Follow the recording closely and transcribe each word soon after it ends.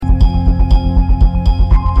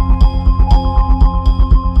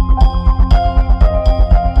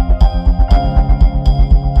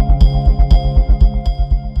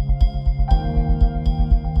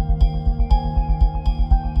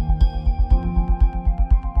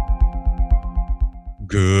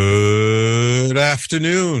Good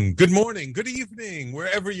afternoon, good morning, good evening,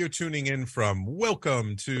 wherever you're tuning in from.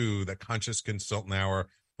 Welcome to the Conscious Consultant Hour,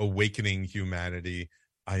 Awakening Humanity.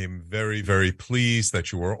 I am very, very pleased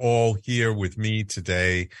that you are all here with me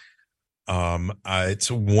today.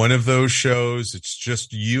 It's one of those shows. It's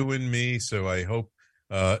just you and me, so I hope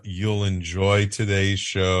you'll enjoy today's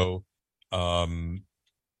show. And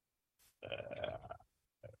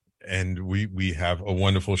we have a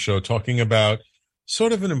wonderful show talking about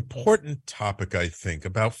sort of an important topic, I think,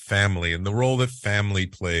 about family and the role that family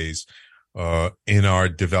plays in our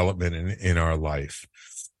development and in our life.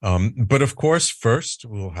 But of course, first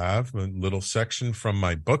we'll have a little section from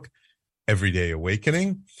my book, Everyday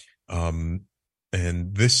Awakening. And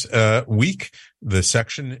this week, the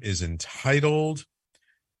section is entitled,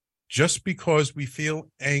 Just Because We Feel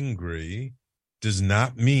Angry Does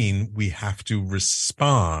Not Mean We Have to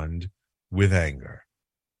Respond with Anger.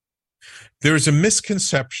 There is a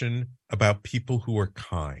misconception about people who are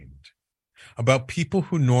kind, about people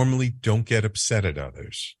who normally don't get upset at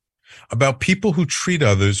others, about people who treat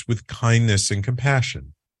others with kindness and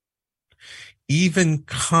compassion. Even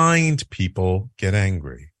kind people get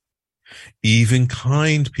angry. Even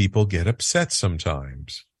kind people get upset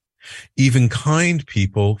sometimes. Even kind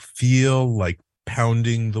people feel like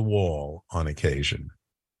pounding the wall on occasion.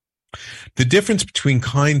 The difference between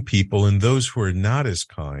kind people and those who are not as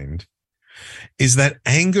kind is that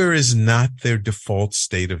anger is not their default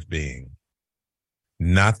state of being,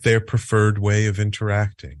 not their preferred way of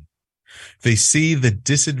interacting. They see the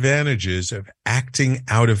disadvantages of acting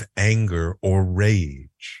out of anger or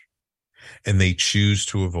rage, and they choose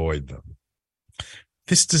to avoid them.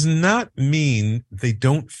 This does not mean they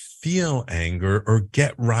don't feel anger or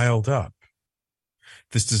get riled up.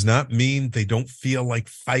 This does not mean they don't feel like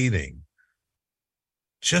fighting.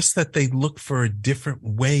 Just that they look for a different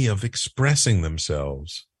way of expressing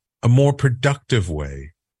themselves, a more productive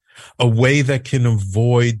way, a way that can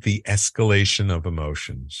avoid the escalation of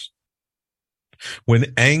emotions.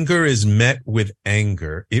 When anger is met with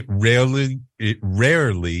anger, it rarely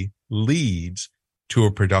leads to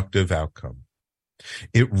a productive outcome.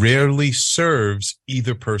 It rarely serves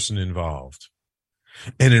either person involved.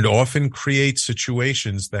 And it often creates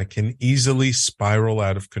situations that can easily spiral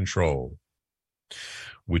out of control,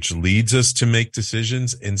 which leads us to make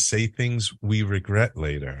decisions and say things we regret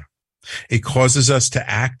later. It causes us to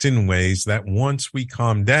act in ways that once we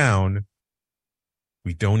calm down,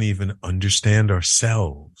 we don't even understand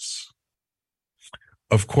ourselves.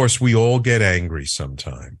 Of course, we all get angry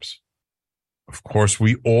sometimes. Of course,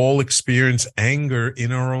 we all experience anger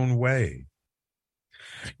in our own way.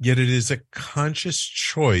 Yet it is a conscious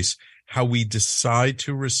choice how we decide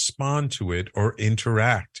to respond to it or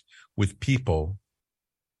interact with people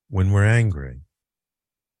when we're angry.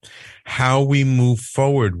 How we move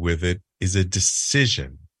forward with it is a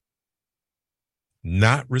decision.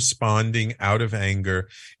 Not responding out of anger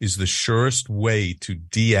is the surest way to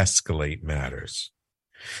de-escalate matters.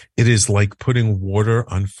 It is like putting water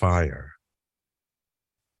on fire.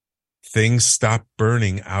 Things stop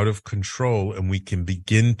burning out of control and we can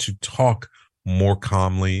begin to talk more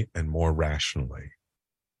calmly and more rationally.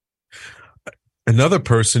 Another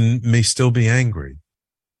person may still be angry,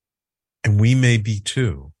 and we may be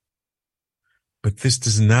too. But this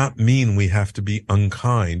does not mean we have to be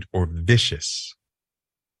unkind or vicious.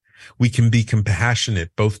 We can be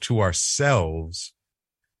compassionate both to ourselves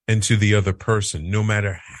and to the other person, no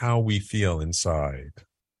matter how we feel inside.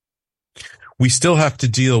 We still have to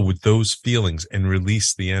deal with those feelings and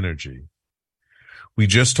release the energy. We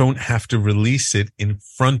just don't have to release it in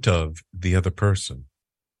front of the other person.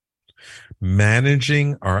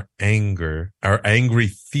 Managing our anger, our angry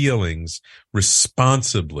feelings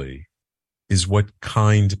responsibly is what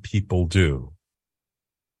kind people do.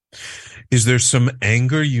 Is there some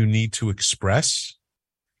anger you need to express?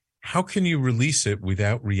 How can you release it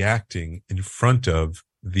without reacting in front of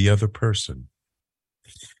the other person?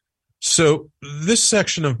 So this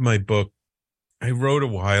section of my book, I wrote a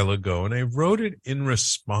while ago, and I wrote it in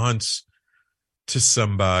response to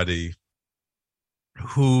somebody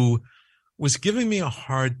who was giving me a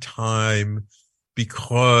hard time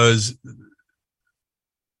because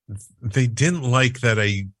they didn't like that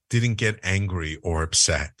I didn't get angry or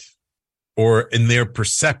upset, or in their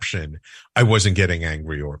perception, I wasn't getting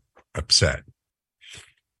angry or upset.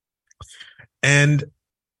 And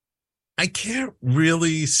I can't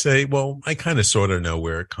really say, well, I kind of sort of know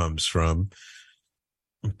where it comes from,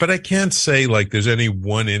 but I can't say like there's any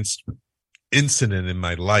one incident in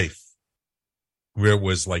my life where it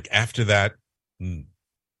was like after that,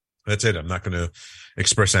 That's it. I'm not going to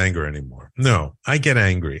express anger anymore. No, I get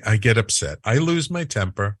angry. I get upset. I lose my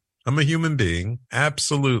temper. I'm a human being.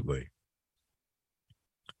 Absolutely.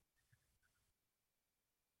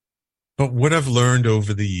 But what I've learned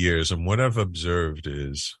over the years and what I've observed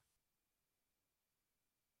is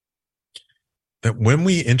that when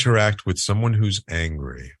we interact with someone who's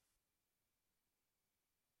angry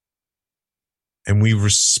and we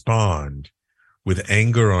respond with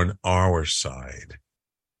anger on our side,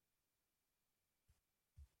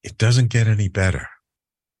 it doesn't get any better.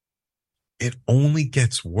 It only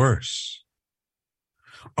gets worse.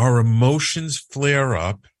 Our emotions flare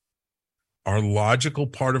up. Our logical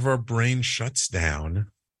part of our brain shuts down.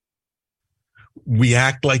 We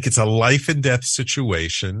act like it's a life and death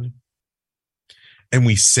situation. And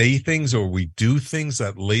we say things or we do things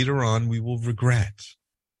that later on we will regret.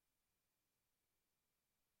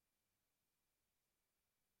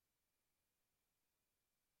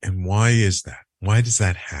 And why is that? Why does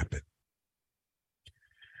that happen?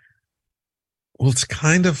 Well, it's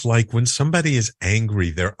kind of like when somebody is angry,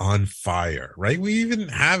 they're on fire, right? We even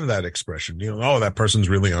have that expression, oh, that person's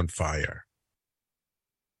really on fire.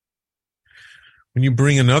 When you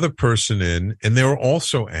bring another person in and they're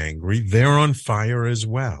also angry, they're on fire as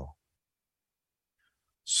well.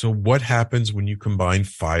 So what happens when you combine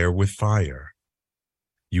fire with fire?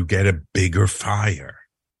 You get a bigger fire.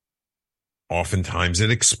 Oftentimes it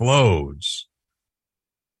explodes.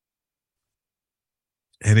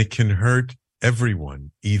 And it can hurt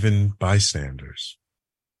everyone, even bystanders.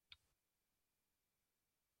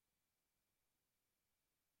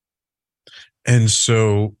 And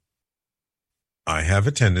so I have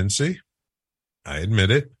a tendency, I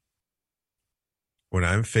admit it, when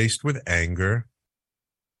I'm faced with anger,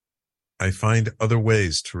 I find other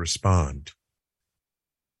ways to respond.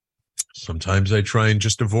 Sometimes I try and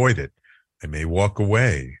just avoid it. I may walk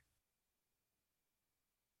away.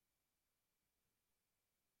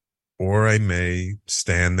 Or I may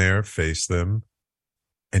stand there, face them,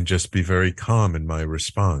 and just be very calm in my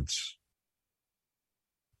response.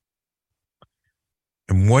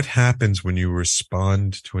 And what happens when you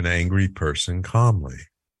respond to an angry person calmly?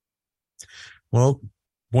 Well,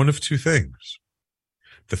 one of two things.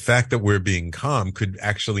 The fact that we're being calm could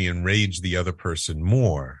actually enrage the other person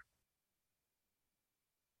more.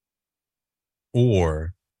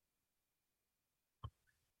 Or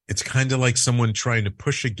it's kind of like someone trying to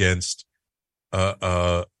push against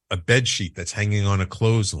a bed sheet that's hanging on a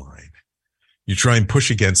clothesline. You try and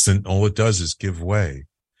push against it, and all it does is give way.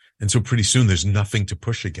 And so pretty soon there's nothing to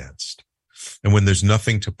push against. And when there's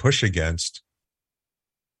nothing to push against,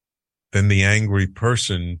 then the angry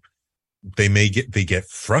person, they get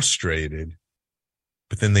frustrated,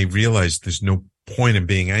 but then they realize there's no point in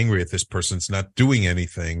being angry at this person. It's not doing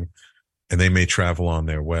anything, and they may travel on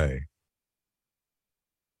their way.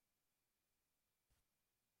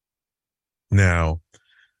 Now,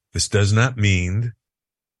 this does not mean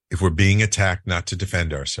if we're being attacked not to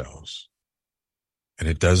defend ourselves. And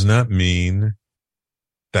it does not mean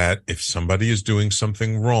that if somebody is doing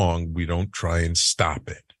something wrong, we don't try and stop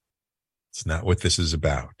it. It's not what this is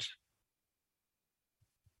about.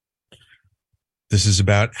 This is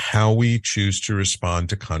about how we choose to respond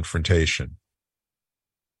to confrontation.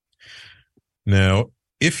 Now,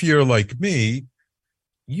 if you're like me,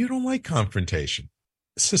 you don't like confrontation.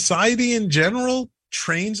 Society in general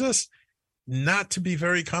trains us not to be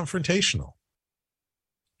very confrontational.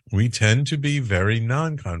 We tend to be very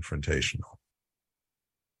non-confrontational.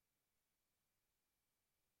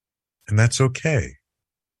 And that's okay.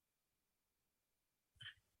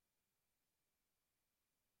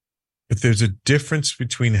 But there's a difference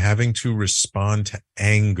between having to respond to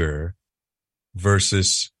anger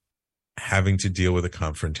versus having to deal with a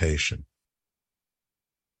confrontation.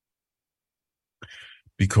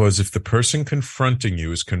 Because if the person confronting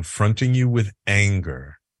you is confronting you with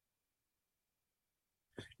anger,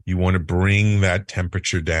 you want to bring that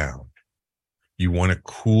temperature down. You want to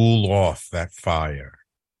cool off that fire.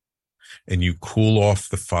 And you cool off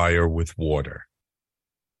the fire with water.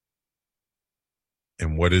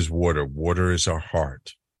 And what is water? Water is our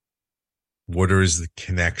heart. Water is the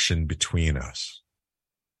connection between us.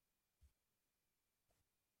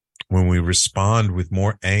 When we respond with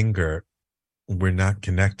more anger, we're not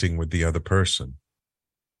connecting with the other person.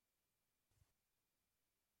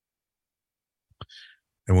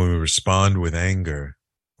 And when we respond with anger,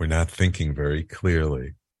 we're not thinking very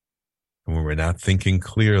clearly. And when we're not thinking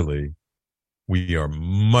clearly, we are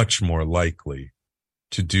much more likely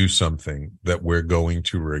to do something that we're going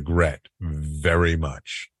to regret very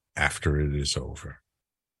much after it is over.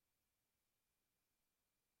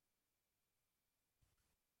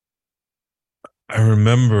 I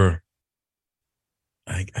remember,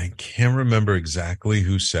 I can't remember exactly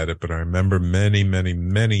who said it, but I remember many, many,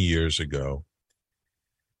 many years ago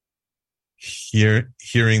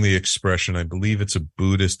hearing the expression. I believe it's a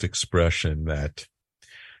Buddhist expression that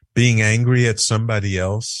being angry at somebody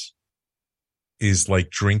else is like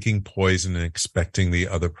drinking poison and expecting the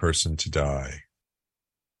other person to die.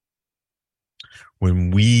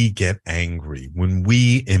 When we get angry, when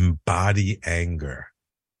we embody anger,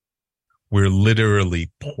 we're literally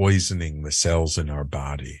poisoning the cells in our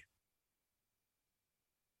body.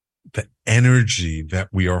 The energy that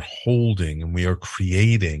we are holding and we are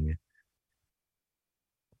creating,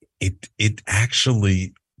 it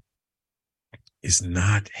actually is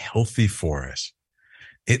not healthy for us.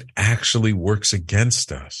 It actually works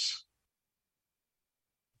against us.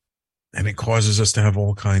 And it causes us to have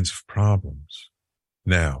all kinds of problems.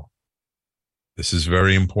 Now, this is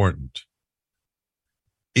very important.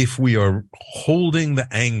 If we are holding the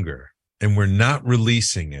anger and we're not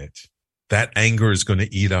releasing it, that anger is going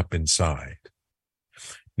to eat up inside.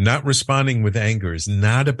 Not responding with anger is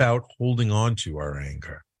not about holding on to our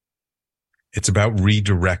anger. It's about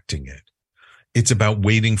redirecting it. It's about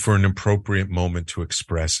waiting for an appropriate moment to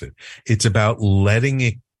express it. It's about letting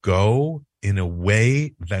it go in a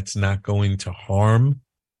way that's not going to harm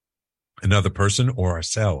another person or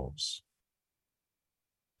ourselves.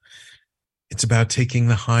 It's about taking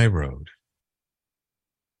the high road.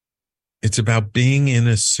 It's about being in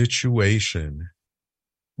a situation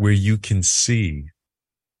where you can see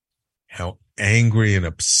how angry and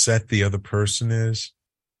upset the other person is,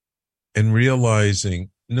 and realizing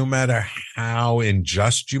no matter how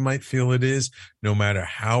unjust you might feel it is, no matter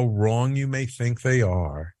how wrong you may think they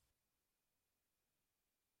are,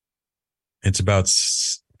 it's about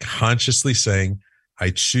consciously saying, I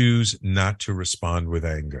choose not to respond with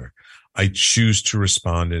anger. I choose to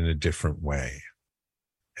respond in a different way.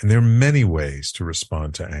 And there are many ways to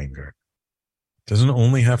respond to anger. It doesn't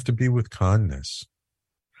only have to be with kindness.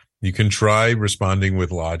 You can try responding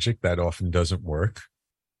with logic. That often doesn't work.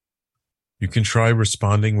 You can try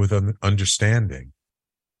responding with understanding.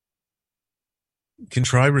 You can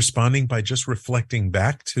try responding by just reflecting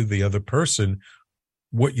back to the other person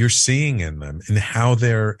what you're seeing in them and how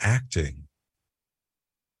they're acting.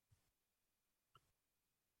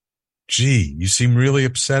 Gee, you seem really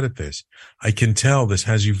upset at this. I can tell this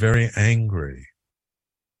has you very angry.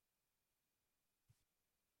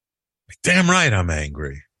 Damn right I'm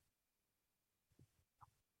angry.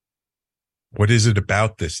 What is it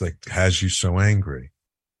about this that has you so angry?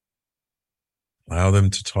 Allow them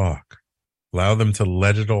to talk. Allow them to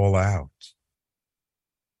let it all out.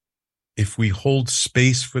 If we hold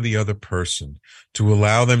space for the other person to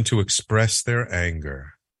allow them to express their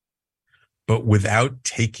anger, but without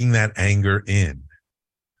taking that anger in,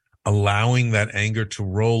 allowing that anger to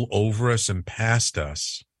roll over us and past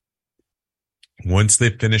us, once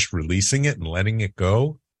they've finished releasing it and letting it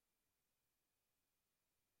go,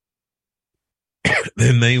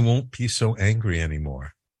 then they won't be so angry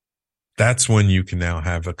anymore. That's when you can now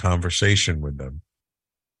have a conversation with them.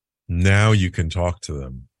 Now you can talk to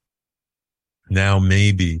them. Now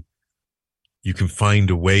maybe you can find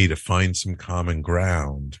a way to find some common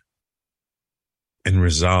ground and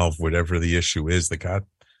resolve whatever the issue is that got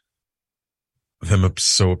them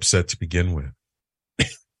so upset to begin with.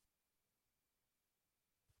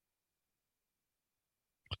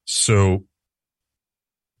 So,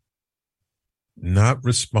 not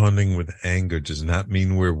responding with anger does not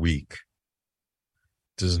mean we're weak.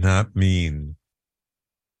 Does not mean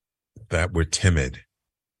that we're timid.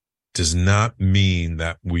 Does not mean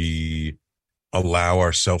that we allow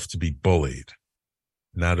ourselves to be bullied.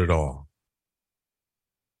 Not at all.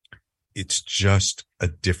 It's just a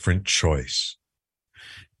different choice.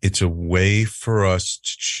 It's a way for us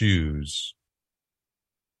to choose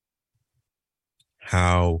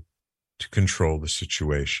how to control the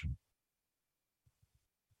situation.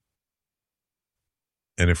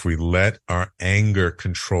 And if we let our anger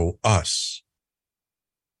control us,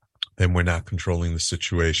 then we're not controlling the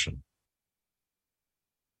situation.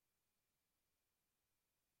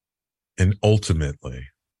 And ultimately,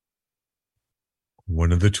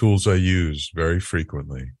 one of the tools I use very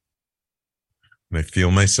frequently, when I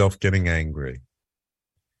feel myself getting angry,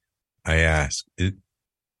 I ask,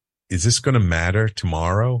 is this going to matter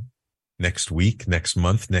tomorrow, next week, next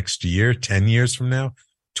month, next year, 10 years from now,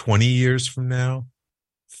 20 years from now,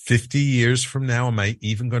 50 years from now? Am I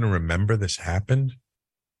even going to remember this happened?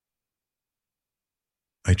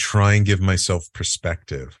 I try and give myself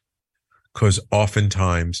perspective, because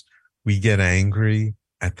oftentimes we get angry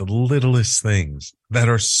at the littlest things that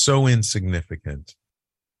are so insignificant.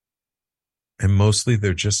 And mostly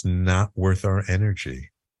they're just not worth our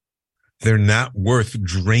energy. They're not worth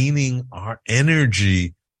draining our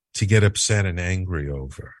energy to get upset and angry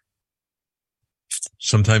over.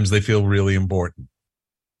 Sometimes they feel really important.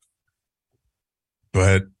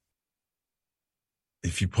 But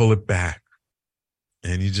if you pull it back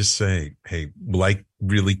and you just say, hey, will I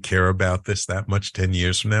really care about this that much 10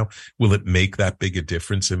 years from now? Will it make that big a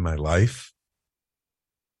difference in my life?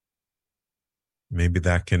 Maybe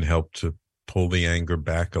that can help to pull the anger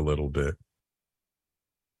back a little bit.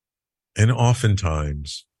 And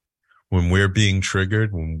oftentimes, when we're being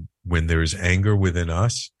triggered, when there's anger within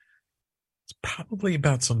us, it's probably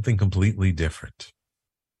about something completely different.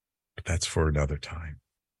 But that's for another time.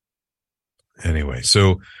 Anyway,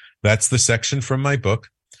 so that's the section from my book.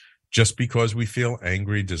 Just because we feel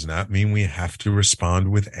angry does not mean we have to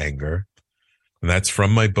respond with anger. And that's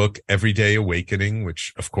from my book, Everyday Awakening,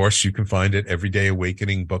 which, of course, you can find at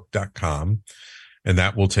everydayawakeningbook.com. And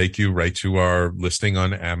that will take you right to our listing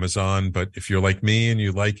on Amazon. But if you're like me and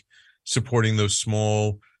you like supporting those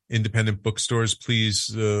small independent bookstores,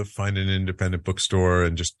 please find an independent bookstore.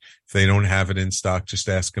 And just if they don't have it in stock, just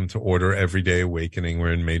ask them to order Everyday Awakening.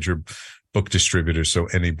 We're in major book distributors, so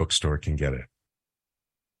any bookstore can get it.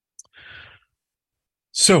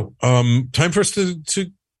 So time for us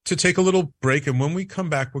to take a little break. And when we come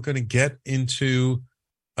back, we're going to get into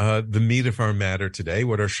the meat of our matter today,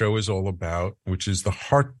 what our show is all about, which is the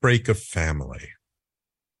heartbreak of family.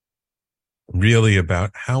 Really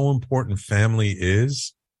about how important family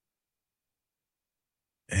is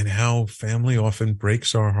and how family often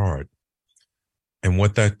breaks our heart and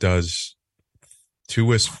what that does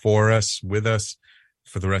to us, for us, with us,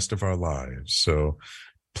 for the rest of our lives. So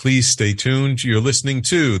please stay tuned. You're listening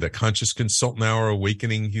to the Conscious Consultant Hour,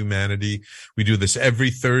 Awakening Humanity. We do this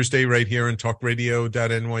every Thursday right here on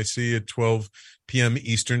talkradio.nyc at 12 p.m.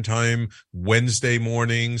 Eastern Time, Wednesday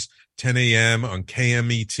mornings, 10 a.m. on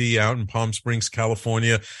KMET out in Palm Springs,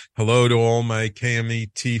 California. Hello to all my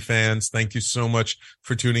KMET fans. Thank you so much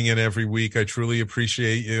for tuning in every week. I truly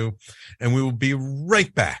appreciate you. And we will be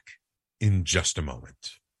right back in just a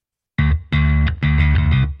moment.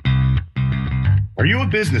 Are you a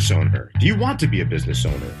business owner? Do you want to be a business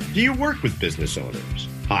owner? Do you work with business owners?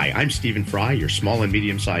 Hi, I'm Stephen Fry, your small and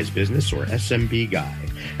medium-sized business or SMB guy,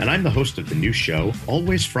 and I'm the host of the new show,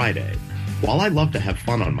 Always Friday. While I love to have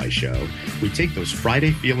fun on my show, we take those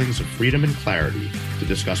Friday feelings of freedom and clarity to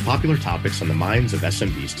discuss popular topics on the minds of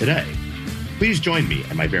SMBs today. Please join me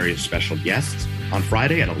and my various special guests on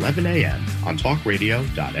Friday at 11 a.m. on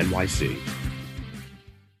talkradio.nyc.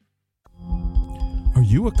 Are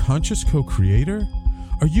you a conscious co-creator?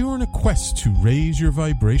 Are you on a quest to raise your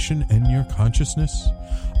vibration and your consciousness?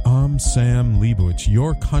 I'm Sam Leibowitz,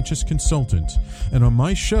 your conscious consultant, and on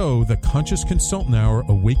my show, The Conscious Consultant Hour,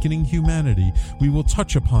 Awakening Humanity, we will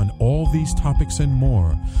touch upon all these topics and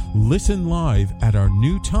more. Listen live at our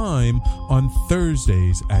new time on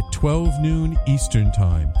Thursdays at 12 noon Eastern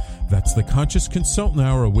Time. That's The Conscious Consultant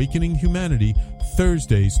Hour, Awakening Humanity,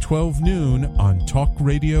 Thursdays, 12 noon on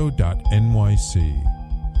talkradio.nyc.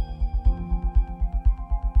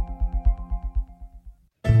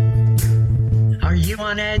 Are you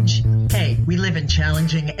on edge? Hey, we live in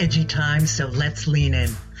challenging, edgy times, so let's lean in.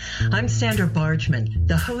 I'm Sandra Bargeman,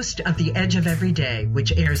 the host of The Edge of Every Day,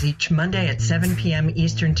 which airs each Monday at 7 p.m.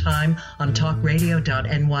 Eastern Time on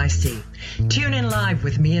talkradio.nyc. Tune in live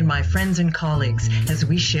with me and my friends and colleagues as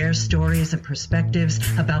we share stories and perspectives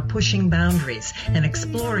about pushing boundaries and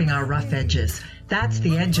exploring our rough edges. That's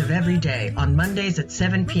The Edge of Every Day on Mondays at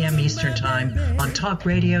 7 p.m. Eastern Time on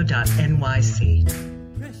talkradio.nyc.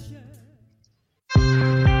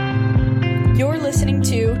 You're listening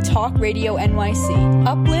to Talk Radio NYC.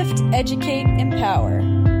 Uplift, educate, empower.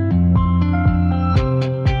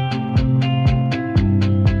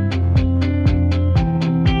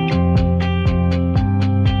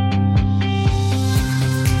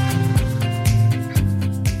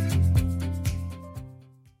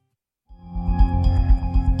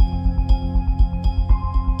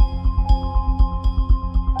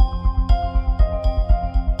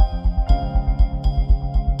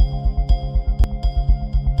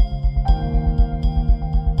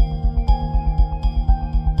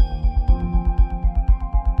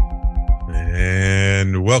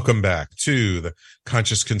 Welcome back to the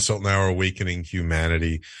Conscious Consultant Hour, Awakening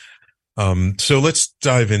Humanity. So let's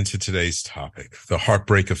dive into today's topic, the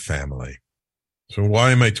heartbreak of family. So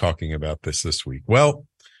why am I talking about this week? Well,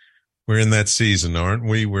 we're in that season, aren't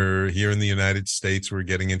we? We're here in the United States. We're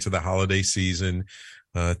getting into the holiday season.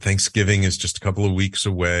 Thanksgiving is just a couple of weeks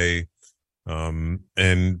away.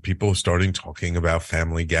 And people are starting talking about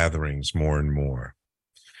family gatherings more and more.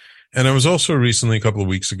 And I was also recently, a couple of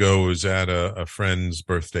weeks ago, was at a friend's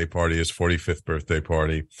birthday party, his 45th birthday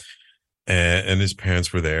party, and his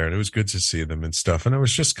parents were there, and it was good to see them and stuff. And I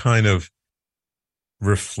was just kind of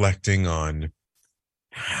reflecting on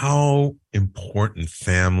how important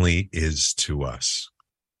family is to us.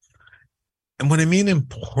 And when I mean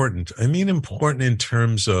important in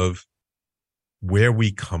terms of where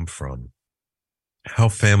we come from, how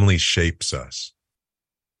family shapes us,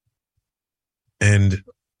 and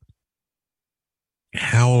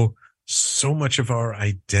how so much of our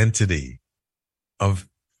identity, of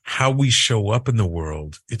how we show up in the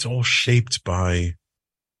world, it's all shaped by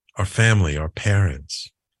our family, our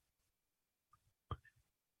parents.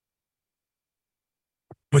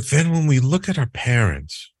 But then when we look at our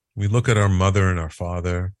parents, we look at our mother and our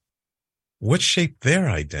father, what shaped their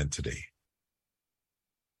identity?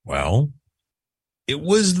 Well, it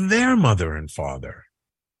was their mother and father.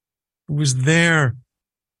 It was their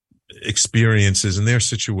experiences and their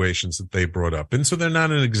situations that they brought up. And so they're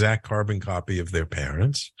not an exact carbon copy of their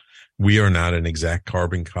parents. We are not an exact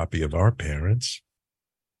carbon copy of our parents.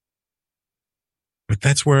 But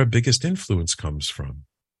that's where our biggest influence comes from.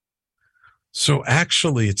 So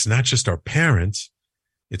actually, it's not just our parents.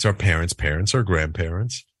 It's our parents' parents, our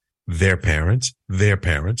grandparents, their parents, their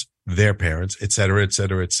parents, their parents, et cetera, et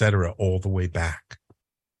cetera, et cetera, all the way back.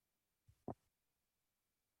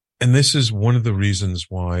 And this is one of the reasons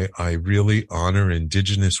why I really honor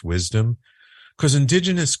indigenous wisdom, because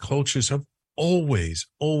indigenous cultures have always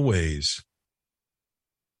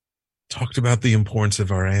talked about the importance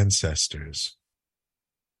of our ancestors.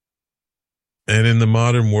 And in the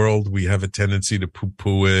modern world, we have a tendency to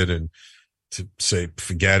poo-poo it and to say,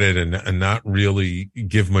 forget it, and not really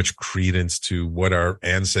give much credence to what our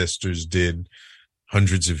ancestors did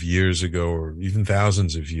hundreds of years ago or even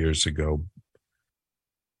thousands of years ago.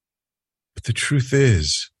 But the truth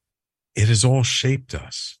is, it has all shaped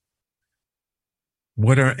us.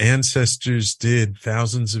 What our ancestors did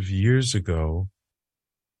thousands of years ago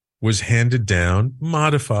was handed down,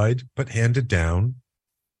 modified, but handed down,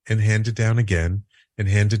 and handed down again, and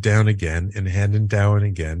handed down again, and handed down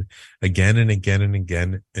again and again and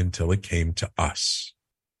again, until it came to us.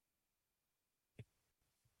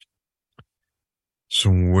 So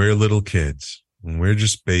when we're little kids, when we're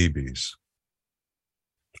just babies,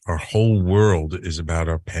 our whole world is about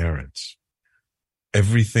our parents.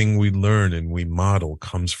 Everything we learn and we model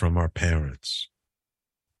comes from our parents.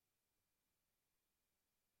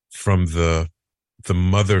 From the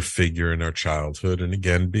mother figure in our childhood. And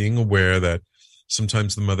again, being aware that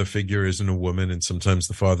sometimes the mother figure isn't a woman, and sometimes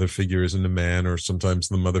the father figure isn't a man, or sometimes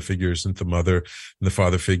the mother figure isn't the mother, and the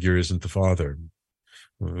father figure isn't the father.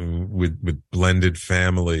 With blended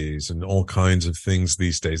families and all kinds of things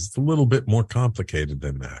these days, it's a little bit more complicated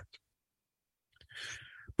than that.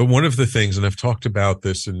 But one of the things, and I've talked about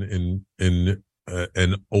this in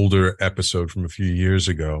an older episode from a few years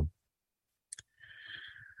ago,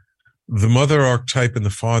 the mother archetype and the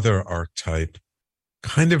father archetype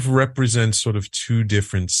kind of represent sort of two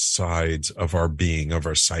different sides of our being, of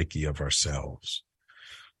our psyche, of ourselves.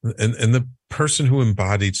 And the person who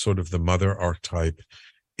embodied sort of the mother archetype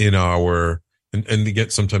in our, and again,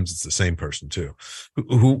 sometimes it's the same person too,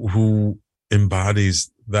 who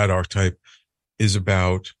embodies that archetype, is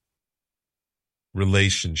about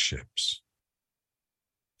relationships,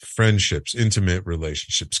 friendships, intimate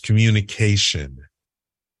relationships, communication,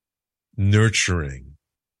 nurturing,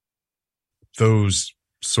 those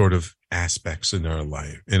sort of aspects in our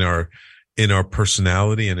life, in our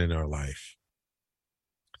personality and in our life.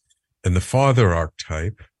 And the father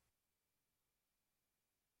archetype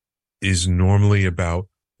is normally about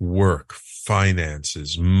work,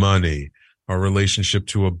 finances, money, our relationship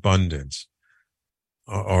to abundance,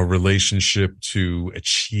 our relationship to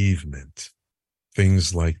achievement,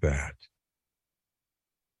 things like that.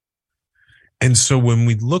 And so when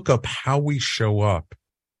we look up how we show up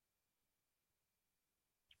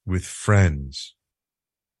with friends,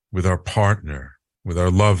 with our partner, with our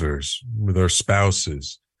lovers, with our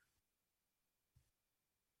spouses,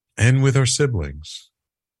 and with our siblings,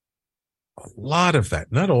 a lot of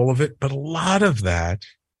that, not all of it, but a lot of that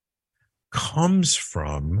comes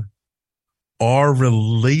from our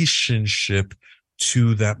relationship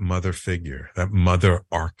to that mother figure, that mother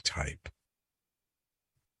archetype.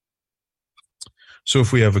 So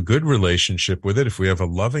if we have a good relationship with it, if we have a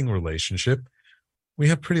loving relationship, we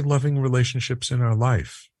have pretty loving relationships in our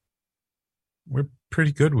life. We're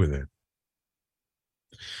pretty good with it.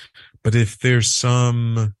 But if there's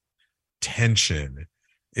some tension,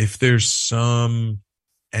 if there's some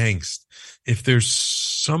angst, if there's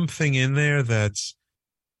something in there that's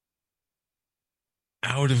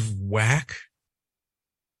out of whack,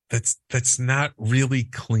 that's not really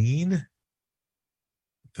clean,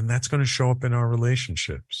 then that's going to show up in our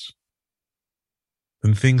relationships.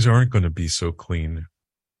 And things aren't going to be so clean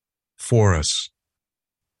for us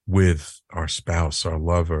with our spouse, our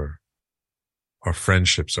lover, our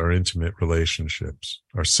friendships, our intimate relationships,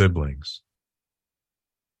 our siblings.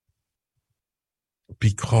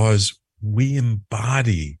 Because we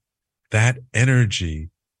embody that energy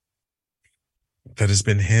that has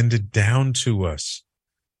been handed down to us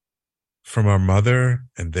from our mother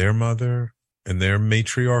and their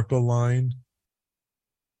matriarchal line,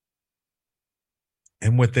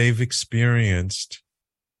 and what they've experienced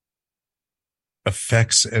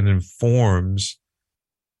affects and informs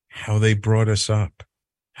how they brought us up,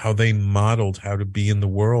 how they modeled how to be in the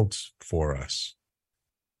world for us.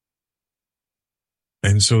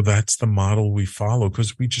 And so that's the model we follow,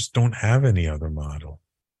 because we just don't have any other model.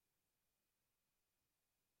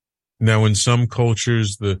 Now, in some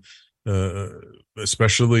cultures,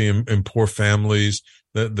 especially in poor families,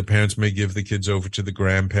 the parents may give the kids over to the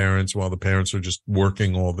grandparents while the parents are just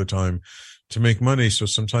working all the time to make money. So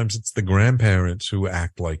sometimes it's the grandparents who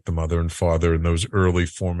act like the mother and father in those early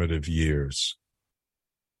formative years.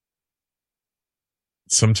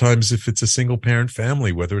 Sometimes if it's a single parent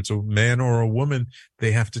family, whether it's a man or a woman,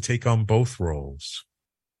 they have to take on both roles.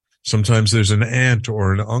 Sometimes there's an aunt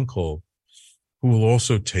or an uncle who will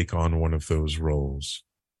also take on one of those roles.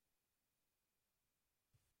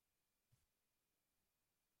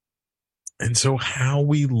 And so how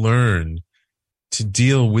we learn to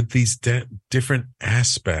deal with these different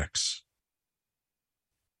aspects,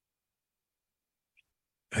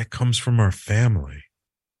 that comes from our family.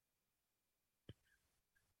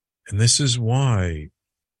 And this is why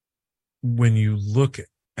when you look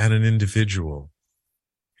at an individual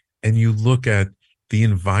and you look at the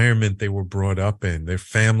environment they were brought up in, their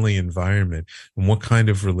family environment, and what kind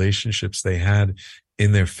of relationships they had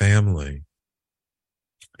in their family,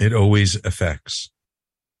 it always affects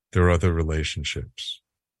their other relationships.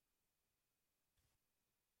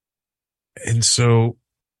 And so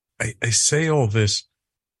I say all this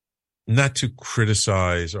not to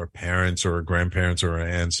criticize our parents or our grandparents or our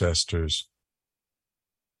ancestors,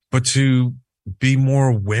 but to be more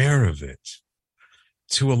aware of it,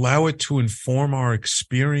 to allow it to inform our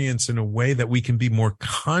experience in a way that we can be more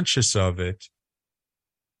conscious of it,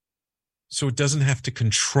 so it doesn't have to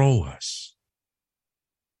control us,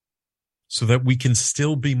 so that we can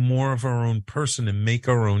still be more of our own person and make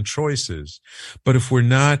our own choices. But if we're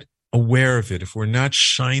not aware of it, if we're not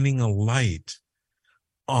shining a light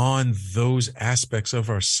on those aspects of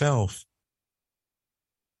ourself,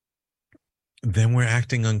 then we're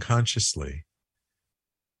acting unconsciously.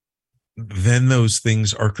 Then those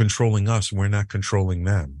things are controlling us. We're not controlling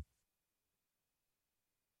them.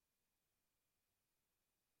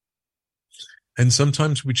 And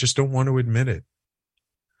sometimes we just don't want to admit it.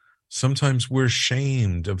 Sometimes we're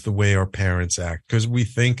ashamed of the way our parents act because we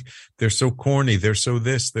think they're so corny, they're so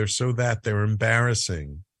this, they're so that, they're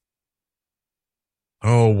embarrassing.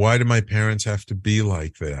 Oh, why do my parents have to be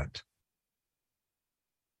like that?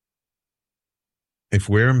 If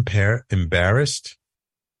we're embarrassed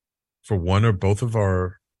for one or both of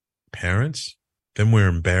our parents, then we're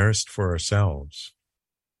embarrassed for ourselves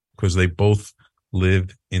because they both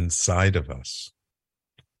live inside of us.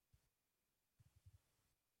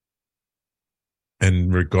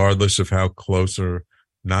 And regardless of how close or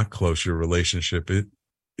not close your relationship it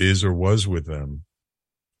is or was with them,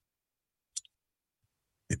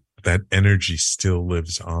 that energy still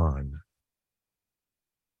lives on.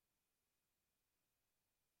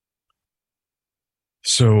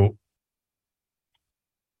 So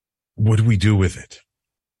what do we do with it?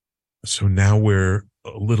 So now we're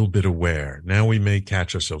a little bit aware. Now we may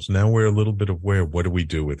catch ourselves. Now we're a little bit aware. What do we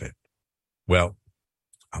do with it? Well,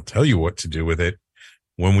 I'll tell you what to do with it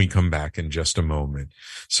when we come back in just a moment.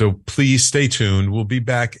 So please stay tuned. We'll be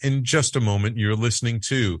back in just a moment. You're listening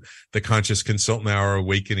to the Conscious Consultant Hour,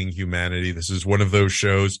 Awakening Humanity. This is one of those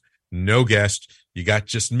shows, no guest. You got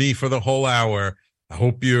just me for the whole hour. I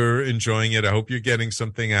hope you're enjoying it. I hope you're getting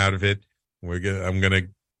something out of it. I'm going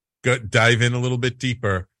to dive in a little bit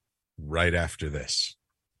deeper right after this.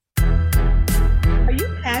 Are you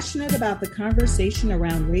passionate about the conversation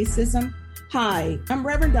around racism? Hi, I'm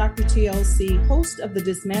Reverend Dr. TLC, host of the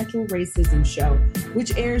Dismantle Racism Show,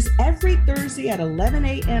 which airs every Thursday at 11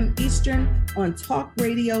 a.m. Eastern on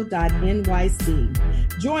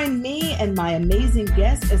talkradio.nyc. Join me and my amazing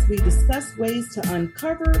guests as we discuss ways to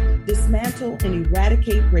uncover, dismantle, and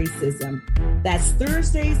eradicate racism. That's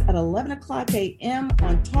Thursdays at 11 o'clock a.m.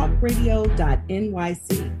 on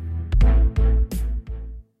talkradio.nyc.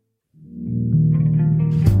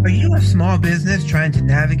 Are you a small business trying to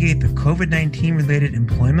navigate the COVID-19 related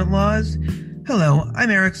employment laws? Hello, I'm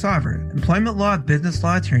Eric Sauver, employment law business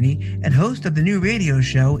law attorney and host of the new radio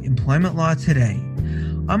show Employment Law Today.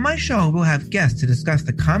 On my show, we'll have guests to discuss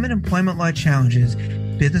the common employment law challenges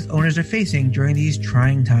business owners are facing during these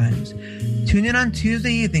trying times. Tune in on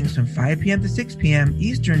Tuesday evenings from 5 p.m. to 6 p.m.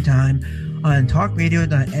 Eastern Time on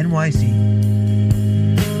talkradio.nyc.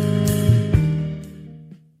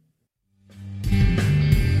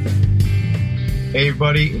 Hey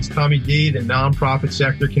everybody, it's Tommy D, the nonprofit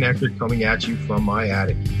sector connector, coming at you from my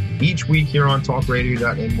attic. Each week here on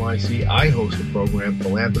talkradio.nyc, I host a program,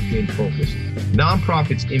 Philanthropy in Focus.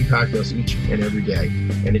 Nonprofits impact us each and every day,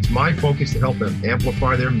 and it's my focus to help them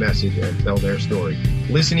amplify their message and tell their story.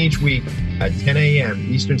 Listen each week at 10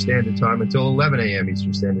 a.m. Eastern Standard Time until 11 a.m.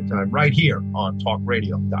 Eastern Standard Time, right here on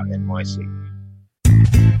talkradio.nyc.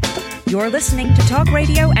 You're listening to Talk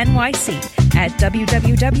Radio NYC at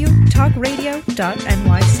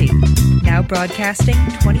www.talkradio.nyc. Now broadcasting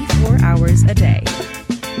 24 hours a day.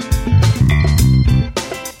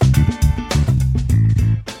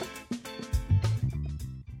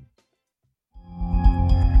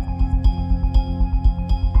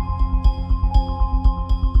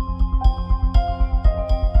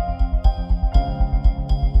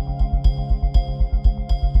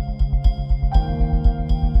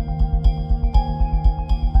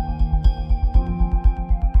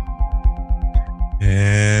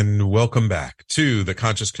 Welcome back to the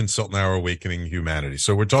Conscious Consultant Hour, Awakening Humanity.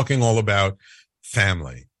 So we're talking all about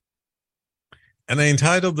family. And I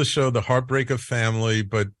entitled the show The Heartbreak of Family,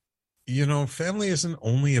 but, you know, family isn't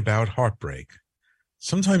only about heartbreak.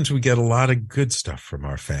 Sometimes we get a lot of good stuff from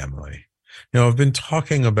our family. You know, I've been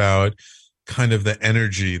talking about kind of the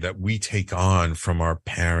energy that we take on from our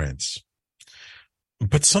parents.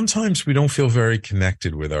 But sometimes we don't feel very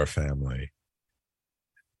connected with our family.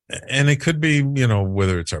 And it could be, you know,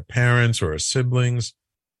 whether it's our parents or our siblings.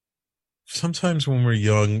 Sometimes when we're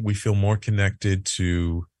young, we feel more connected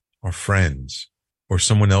to our friends or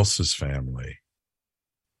someone else's family.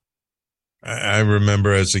 I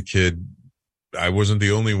remember as a kid, I wasn't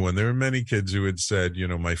the only one. There were many kids who had said, you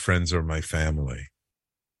know, my friends are my family.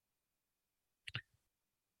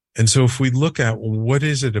 And so if we look at what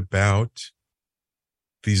is it about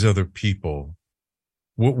these other people,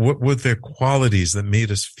 what were their qualities that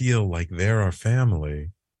made us feel like they're our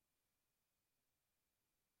family?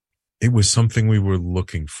 It was something we were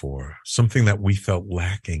looking for, something that we felt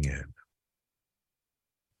lacking in.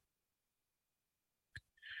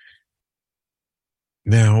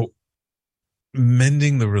 Now,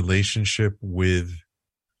 mending the relationship with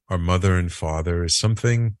our mother and father is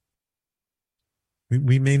something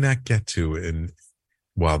we may not get to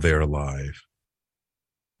while they're alive.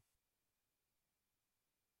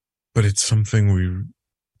 But it's something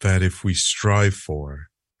that if we strive for,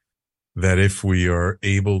 that if we are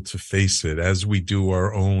able to face it as we do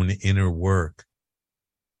our own inner work,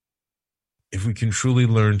 if we can truly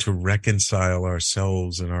learn to reconcile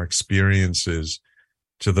ourselves and our experiences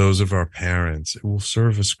to those of our parents, it will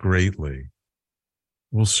serve us greatly.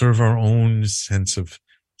 It will serve our own sense of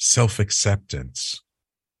self-acceptance.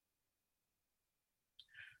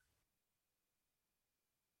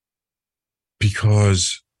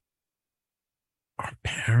 Because our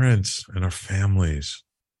parents and our families,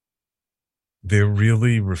 they're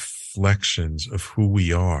really reflections of who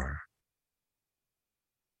we are.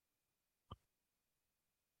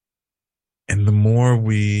 And the more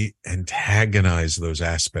we antagonize those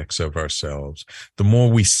aspects of ourselves, the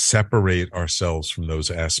more we separate ourselves from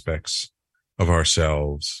those aspects of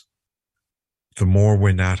ourselves, the more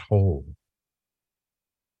we're not whole,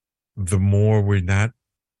 the more we're not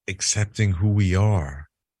accepting who we are.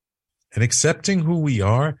 And accepting who we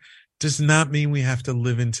are does not mean we have to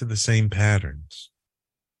live into the same patterns.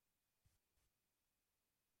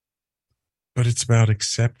 But it's about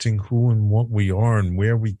accepting who and what we are and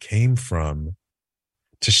where we came from,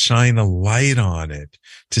 to shine a light on it,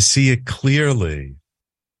 to see it clearly,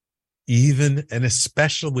 even and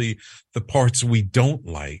especially the parts we don't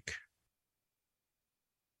like,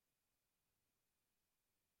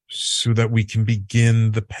 so that we can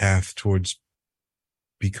begin the path towards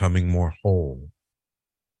becoming more whole.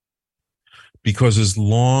 Because as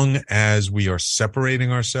long as we are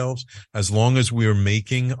separating ourselves, as long as we are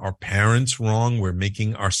making our parents wrong, we're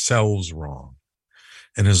making ourselves wrong.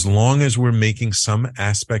 And as long as we're making some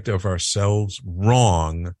aspect of ourselves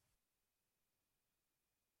wrong,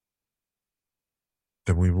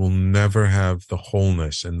 then we will never have the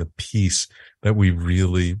wholeness and the peace that we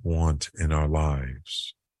really want in our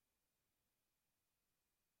lives.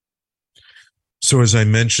 So as I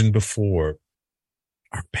mentioned before,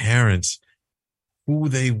 Our parents, who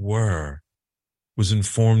they were, was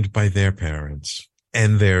informed by their parents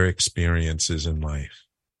and their experiences in life.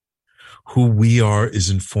 Who we are is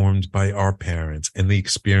informed by our parents and the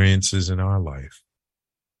experiences in our life.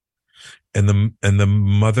 And the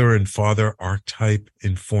mother and father archetype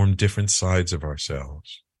inform different sides of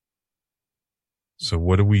ourselves. So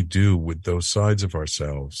what do we do with those sides of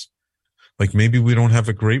ourselves? Like maybe we don't have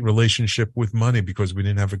a great relationship with money because we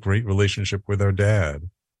didn't have a great relationship with our dad.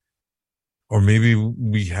 Or maybe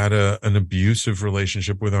we had an abusive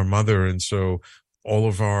relationship with our mother, and so all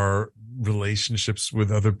of our relationships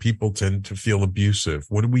with other people tend to feel abusive.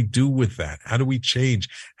 What do we do with that? How do we change?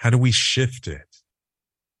 How do we shift it?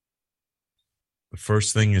 The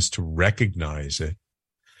first thing is to recognize it.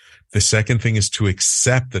 The second thing is to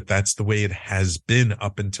accept that that's the way it has been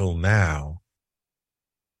up until now.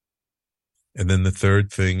 And then the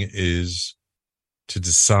third thing is to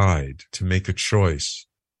decide, to make a choice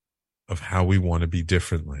of how we want to be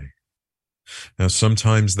differently. Now,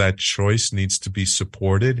 sometimes that choice needs to be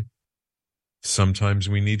supported. Sometimes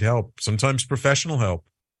we need help, sometimes professional help.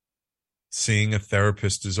 Seeing a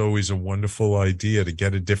therapist is always a wonderful idea to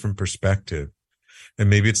get a different perspective. And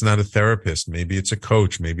maybe it's not a therapist. Maybe it's a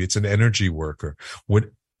coach. Maybe it's an energy worker.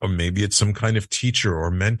 Or maybe it's some kind of teacher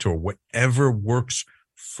or mentor, whatever works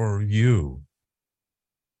for you.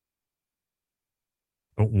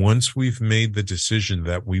 But once we've made the decision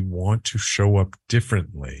that we want to show up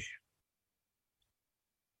differently,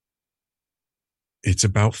 it's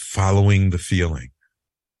about following the feeling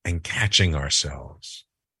and catching ourselves.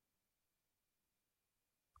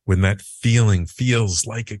 When that feeling feels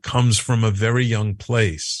like it comes from a very young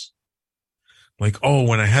place. Like, oh,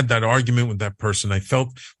 when I had that argument with that person, I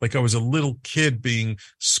felt like I was a little kid being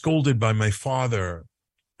scolded by my father,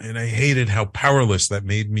 and I hated how powerless that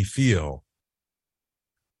made me feel.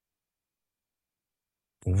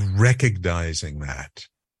 Recognizing that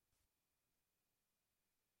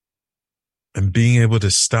and being able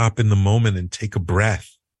to stop in the moment and take a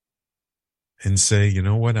breath and say, you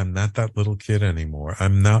know what? I'm not that little kid anymore.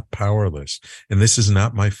 I'm not powerless. And this is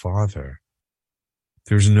not my father.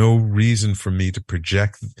 There's no reason for me to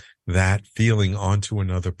project that feeling onto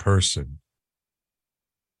another person.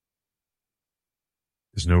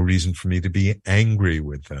 There's no reason for me to be angry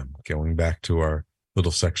with them. Going back to our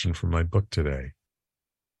little section from my book today.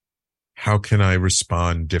 How can I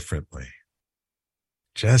respond differently?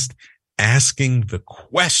 Just asking the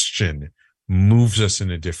question moves us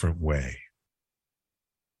in a different way.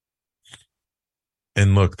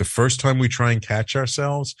 And look, the first time we try and catch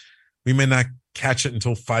ourselves, we may not catch it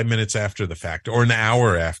until 5 minutes after the fact or an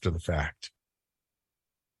hour after the fact.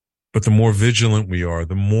 But the more vigilant we are,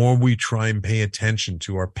 the more we try and pay attention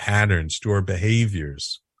to our patterns, to our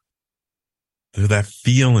behaviors, to that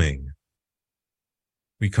feeling,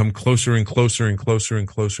 we come closer and closer and closer and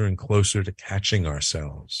closer and closer to catching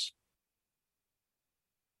ourselves.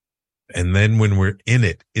 And then when we're in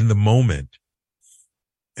it, in the moment,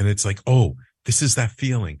 and it's like, oh, this is that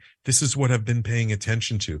feeling. This is what I've been paying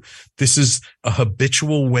attention to. This is a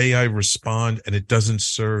habitual way I respond, and it doesn't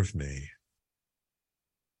serve me.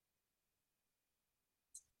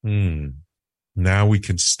 Now we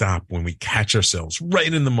can stop when we catch ourselves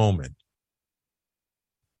right in the moment.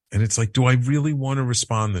 And it's like, do I really want to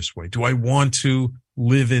respond this way? Do I want to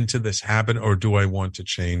live into this habit, or do I want to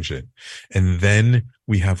change it? And then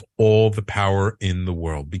we have all the power in the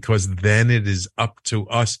world, because then it is up to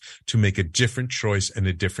us to make a different choice and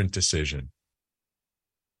a different decision.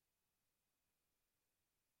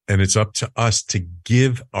 And it's up to us to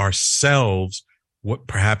give ourselves what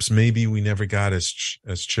perhaps maybe we never got as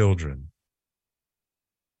children.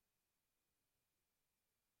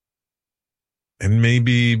 And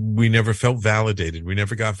maybe we never felt validated. We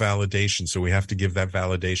never got validation, so we have to give that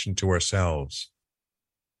validation to ourselves.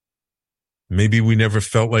 Maybe we never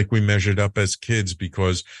felt like we measured up as kids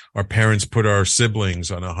because our parents put our siblings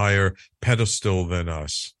on a higher pedestal than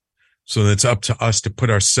us. So it's up to us to put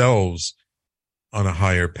ourselves on a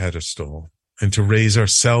higher pedestal and to raise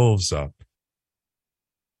ourselves up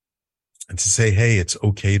and to say, hey, it's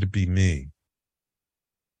okay to be me.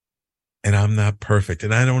 And I'm not perfect,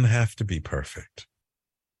 and I don't have to be perfect.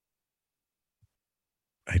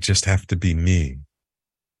 I just have to be me.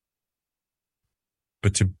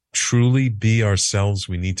 But to truly be ourselves,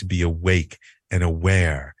 we need to be awake and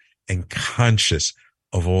aware and conscious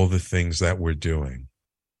of all the things that we're doing.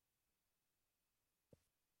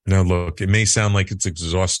 Now, look, it may sound like it's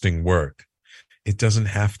exhausting work. It doesn't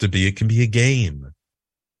have to be. It can be a game.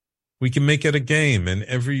 We can make it a game, and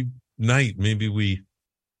every night maybe we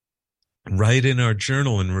write in our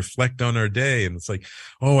journal and reflect on our day. And it's like,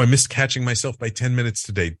 oh, I missed catching myself by 10 minutes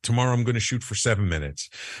today. Tomorrow I'm going to shoot for 7 minutes.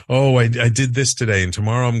 Oh, I did this today. And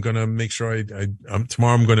tomorrow I'm going to make sure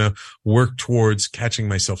tomorrow I'm going to work towards catching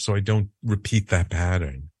myself so I don't repeat that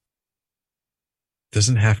pattern. It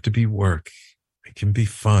doesn't have to be work. It can be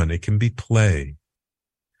fun. It can be play.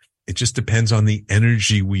 It just depends on the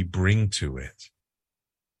energy we bring to it.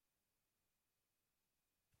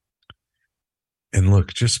 And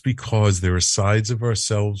look, just because there are sides of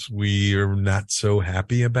ourselves we are not so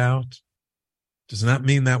happy about does not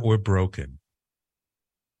mean that we're broken.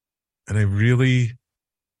 And I really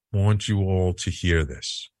want you all to hear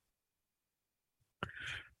this.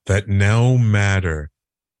 That no matter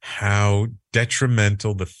how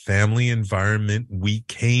detrimental the family environment we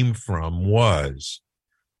came from was,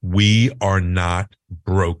 we are not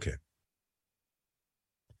broken.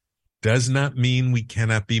 Does not mean we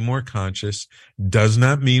cannot be more conscious, does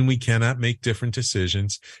not mean we cannot make different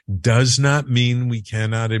decisions, does not mean we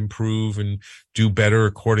cannot improve and do better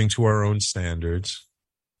according to our own standards.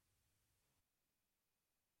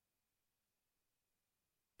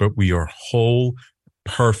 But we are whole,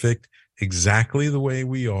 perfect, exactly the way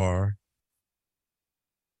we are,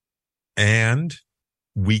 and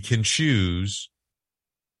we can choose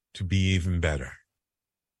to be even better.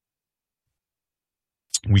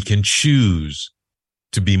 We can choose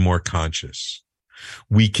to be more conscious.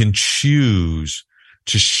 We can choose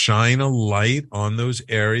to shine a light on those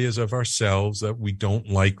areas of ourselves that we don't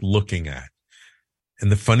like looking at.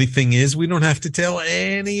 And the funny thing is, we don't have to tell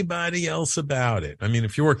anybody else about it. I mean,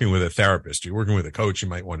 if you're working with a therapist, you're working with a coach, you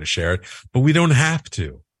might want to share it, but we don't have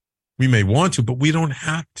to. We may want to, but we don't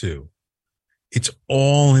have to. It's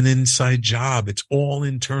all an inside job. It's all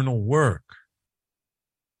internal work.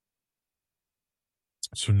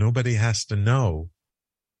 So nobody has to know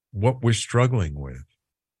what we're struggling with.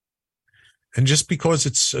 And just because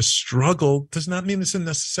it's a struggle does not mean it's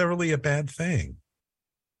necessarily a bad thing.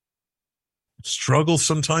 Struggle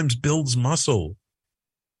sometimes builds muscle.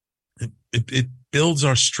 It builds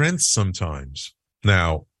our strength sometimes.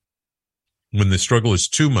 Now, when the struggle is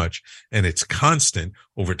too much and it's constant,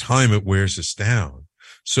 over time it wears us down.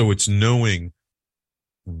 So it's knowing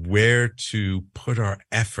where to put our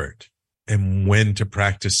effort and when to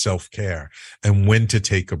practice self-care and when to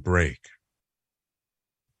take a break.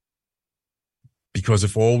 Because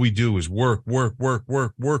if all we do is work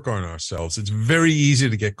on ourselves, it's very easy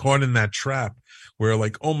to get caught in that trap where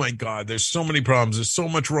like, oh my God, there's so many problems. There's so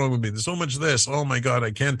much wrong with me. There's so much this. Oh my God,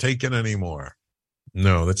 I can't take it anymore.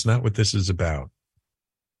 No, that's not what this is about.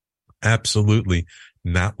 Absolutely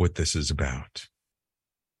not what this is about.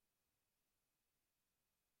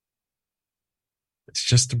 It's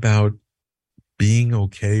just about being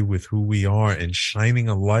okay with who we are and shining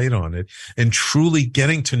a light on it and truly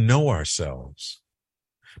getting to know ourselves.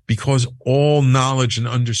 Because all knowledge and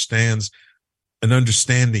understanding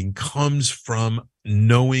comes from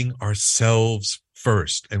knowing ourselves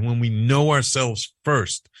first. And when we know ourselves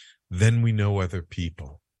first, then we know other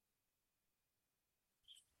people.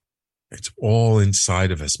 It's all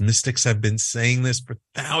inside of us. Mystics have been saying this for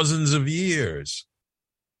thousands of years.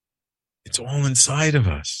 It's all inside of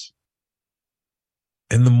us.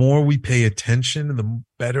 And the more we pay attention and the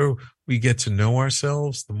better we get to know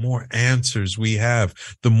ourselves, the more answers we have,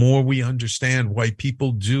 the more we understand why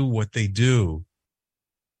people do what they do.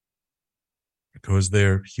 Because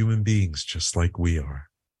they're human beings just like we are.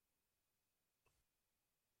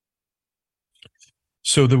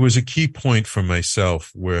 So there was a key point for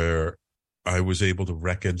myself where I was able to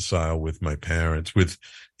reconcile with my parents,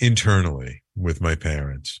 internally with my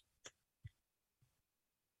parents.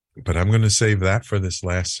 But I'm going to save that for this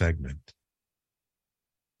last segment.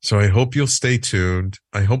 So I hope you'll stay tuned.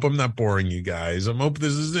 I hope I'm not boring you guys. I hope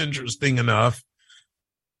this is interesting enough.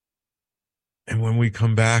 And when we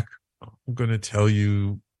come back, I'm going to tell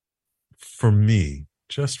you, for me,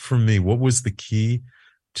 just for me, what was the key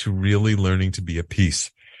to really learning to be at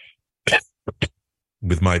peace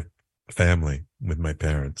with my family, with my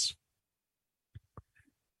parents.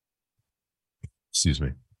 Excuse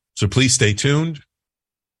me. So please stay tuned.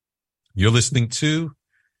 You're listening to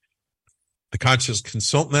the Conscious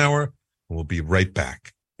Consultant Hour, and we'll be right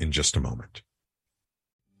back in just a moment.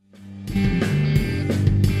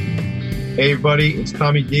 Hey everybody, it's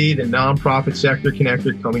Tommy D, the nonprofit sector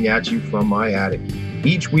connector, coming at you from my attic.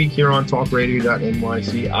 Each week here on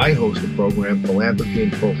talkradio.nyc, I host the program Philanthropy in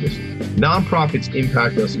Focus. Nonprofits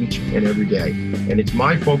impact us each and every day, and it's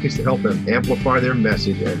my focus to help them amplify their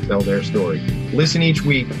message and tell their story. Listen each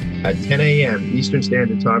week at 10 a.m. Eastern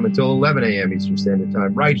Standard Time until 11 a.m. Eastern Standard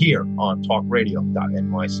Time, right here on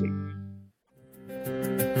talkradio.nyc.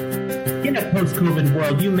 In a post-COVID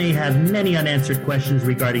world, you may have many unanswered questions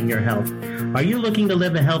regarding your health. Are you looking to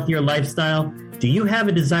live a healthier lifestyle? Do you have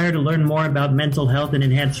a desire to learn more about mental health and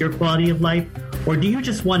enhance your quality of life? Or do you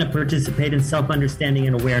just want to participate in self-understanding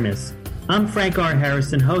and awareness? I'm Frank R.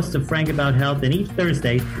 Harrison, host of Frank About Health, and each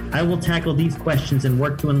Thursday, I will tackle these questions and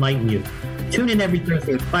work to enlighten you. Tune in every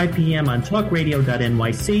Thursday at 5 p.m. on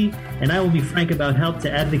talkradio.nyc, and I will be frank about health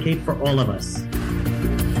to advocate for all of us.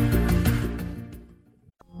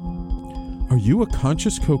 Are you a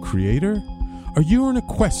conscious co-creator? Are you on a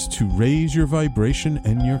quest to raise your vibration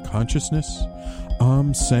and your consciousness?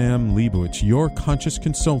 I'm Sam Leibowitz, your conscious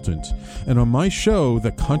consultant, and on my show,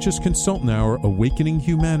 The Conscious Consultant Hour, Awakening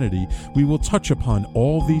Humanity, we will touch upon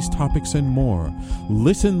all these topics and more.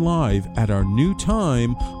 Listen live at our new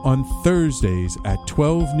time on Thursdays at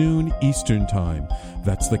 12 noon Eastern Time.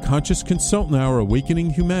 That's The Conscious Consultant Hour,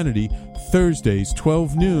 Awakening Humanity, Thursdays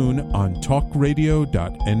 12 noon on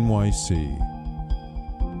talkradio.nyc.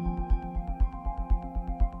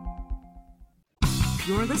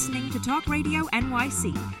 You're listening to Talk Radio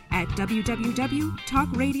NYC at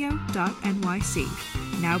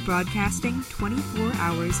www.talkradio.nyc. Now broadcasting 24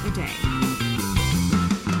 hours a day.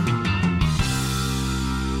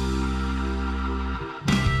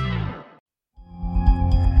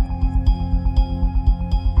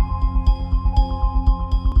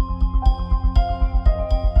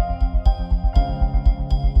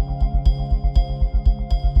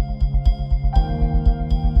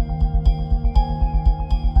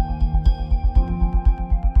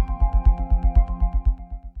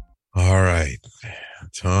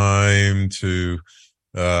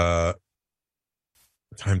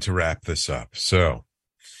 Time to wrap this up. So,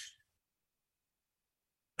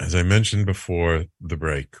 as I mentioned before the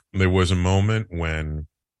break, there was a moment when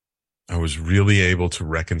I was really able to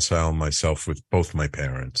reconcile myself with both my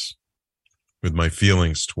parents, with my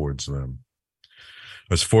feelings towards them.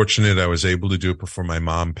 I was fortunate I was able to do it before my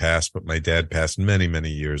mom passed, but my dad passed many, many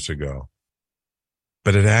years ago.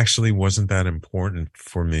 But it actually wasn't that important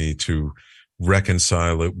for me to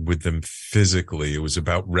reconcile it with them physically. It was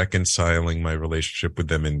about reconciling my relationship with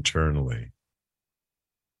them internally.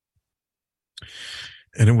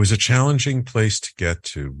 And it was a challenging place to get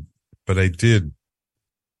to, but I did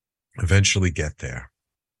eventually get there.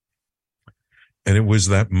 And it was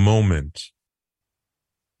that moment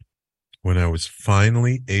when I was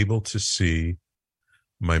finally able to see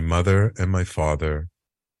my mother and my father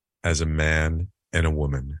as a man and a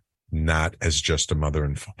woman, not as just a mother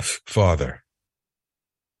and father.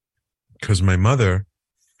 Because my mother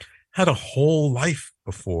had a whole life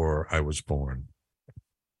before I was born.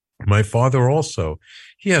 My father also,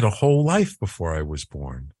 he had a whole life before I was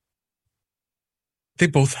born. They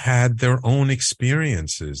both had their own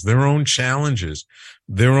experiences, their own challenges,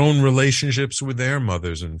 their own relationships with their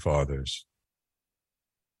mothers and fathers.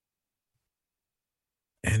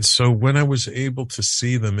 And so when I was able to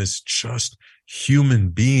see them as just human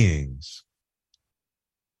beings,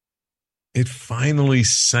 it finally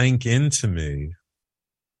sank into me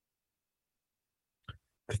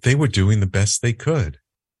that they were doing the best they could.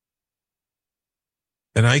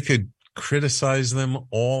 And I could criticize them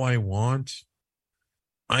all I want.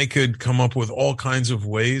 I could come up with all kinds of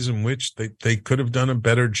ways in which they could have done a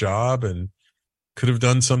better job and could have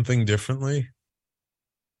done something differently.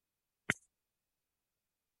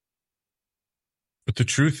 But the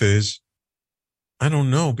truth is, I don't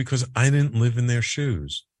know, because I didn't live in their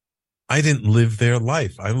shoes. I didn't live their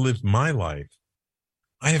life. I lived my life.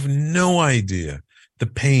 I have no idea the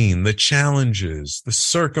pain, the challenges, the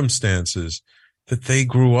circumstances that they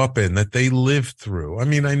grew up in, that they lived through. I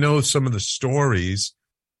mean, I know some of the stories,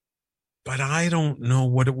 but I don't know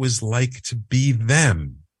what it was like to be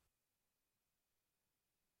them.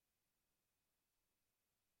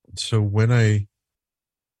 So when I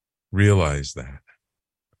realized that,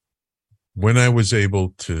 when I was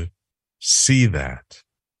able to see that,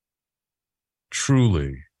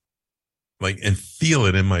 truly, and feel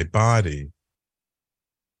it in my body,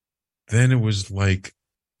 then it was like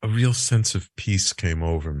a real sense of peace came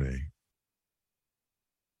over me.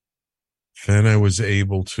 Then I was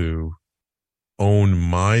able to own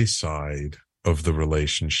my side of the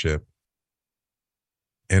relationship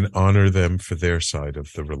and honor them for their side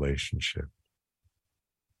of the relationship.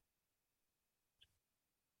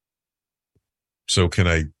 So can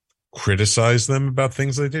I criticize them about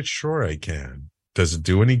things they did? Sure, I can. Does it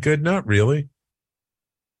do any good? Not really.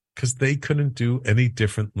 Because they couldn't do any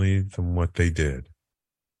differently than what they did.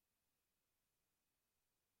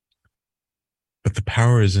 But the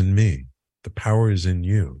power is in me. The power is in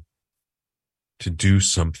you to do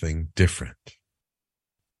something different.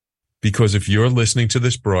 Because if you're listening to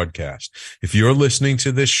this broadcast, if you're listening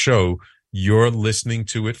to this show, you're listening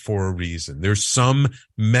to it for a reason. There's some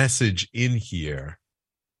message in here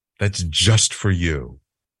that's just for you.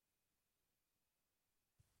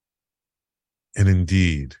 And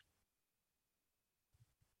indeed,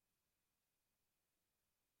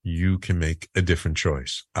 you can make a different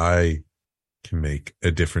choice. I can make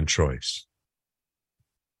a different choice.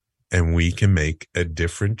 And we can make a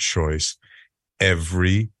different choice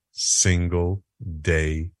every single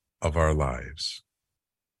day of our lives.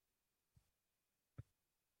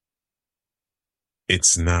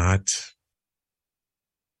 It's not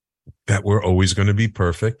that we're always going to be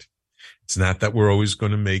perfect. It's not that we're always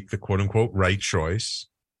going to make the quote unquote right choice.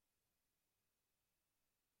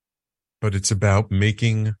 But it's about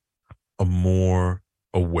making a more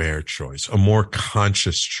aware choice, a more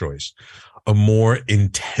conscious choice, a more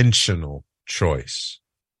intentional choice.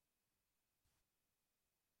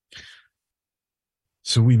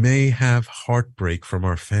 So we may have heartbreak from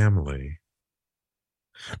our family,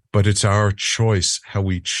 but it's our choice how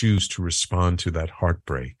we choose to respond to that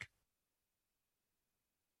heartbreak.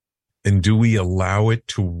 And do we allow it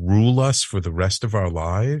to rule us for the rest of our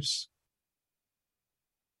lives?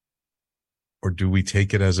 Or do we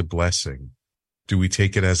take it as a blessing? Do we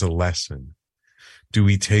take it as a lesson? Do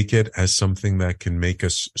we take it as something that can make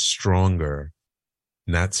us stronger,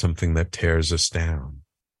 not something that tears us down?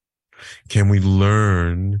 Can we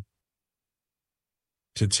learn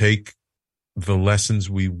to take the lessons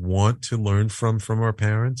we want to learn from our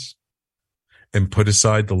parents and put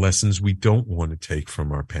aside the lessons we don't want to take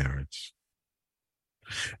from our parents?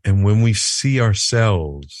 And when we see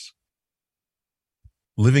ourselves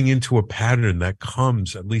living into a pattern that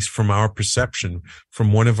comes, at least from our perception,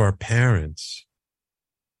 from one of our parents,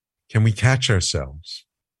 can we catch ourselves?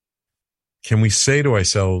 Can we say to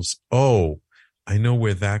ourselves, oh, I know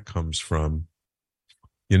where that comes from.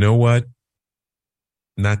 You know what?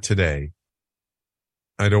 Not today.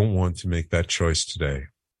 I don't want to make that choice today.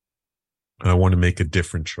 I want to make a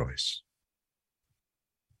different choice.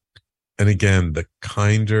 And again, the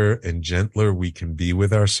kinder and gentler we can be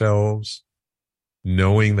with ourselves,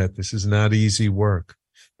 knowing that this is not easy work,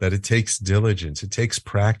 that it takes diligence, it takes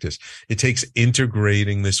practice, it takes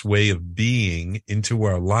integrating this way of being into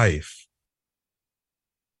our life.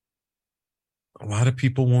 A lot of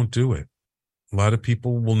people won't do it. A lot of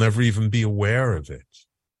people will never even be aware of it.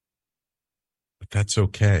 But that's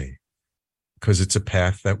okay, because it's a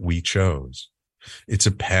path that we chose. It's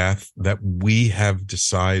a path that we have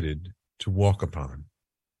decided to walk upon.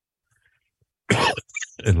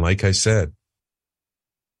 And like I said,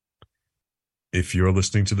 if you're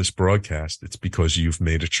listening to this broadcast, it's because you've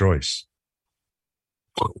made a choice.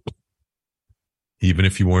 Even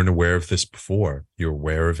if you weren't aware of this before, you're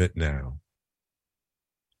aware of it now.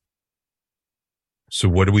 So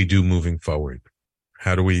what do we do moving forward?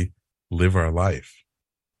 How do we live our life?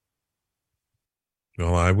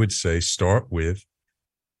 Well, I would say start with,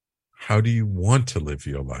 how do you want to live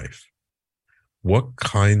your life? What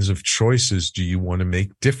kinds of choices do you want to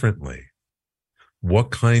make differently? What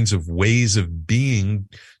kinds of ways of being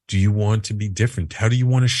do you want to be different? How do you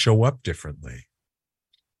want to show up differently?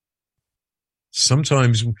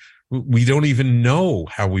 Sometimes we don't even know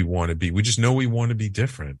how we want to be. We just know we want to be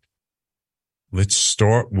different. Let's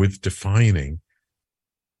start with defining,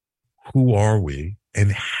 who are we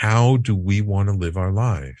and how do we want to live our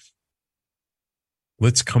life?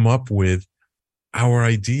 Let's come up with our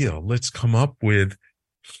ideal. Let's come up with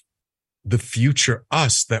the future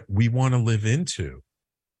us that we want to live into.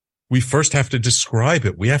 We first have to describe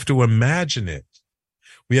it. We have to imagine it.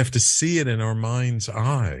 We have to see it in our mind's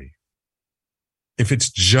eye. If it's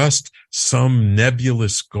just some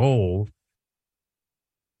nebulous goal,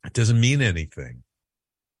 it doesn't mean anything.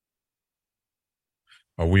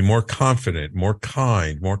 Are we more confident, more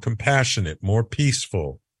kind, more compassionate, more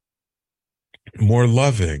peaceful, more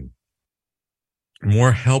loving,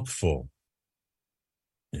 more helpful,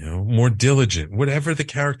 more diligent? Whatever the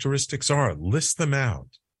characteristics are, list them out.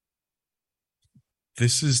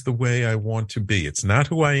 This is the way I want to be. It's not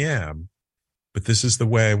who I am, but this is the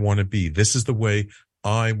way I want to be. This is the way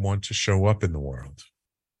I want to show up in the world.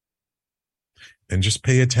 And just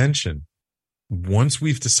pay attention. Once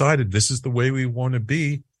we've decided this is the way we want to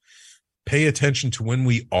be, pay attention to when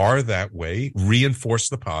we are that way, reinforce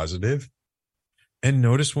the positive, and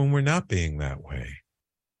notice when we're not being that way.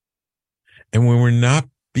 And when we're not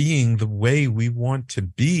being the way we want to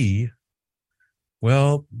be,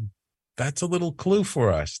 well, that's a little clue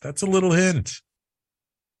for us. That's a little hint.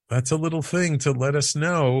 That's a little thing to let us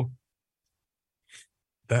know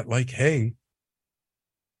that, like, hey,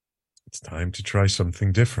 it's time to try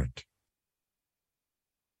something different.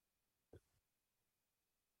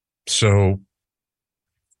 So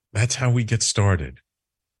that's how we get started.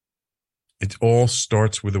 It all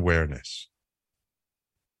starts with awareness.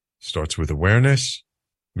 Starts with awareness,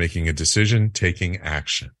 making a decision, taking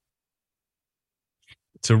action.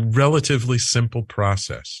 It's a relatively simple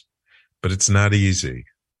process, but it's not easy.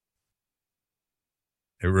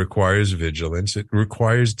 It requires vigilance. It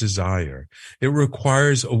requires desire. It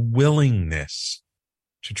requires a willingness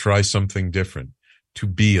to try something different, to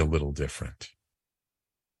be a little different.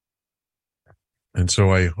 And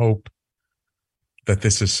so I hope that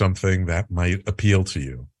this is something that might appeal to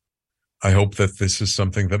you. I hope that this is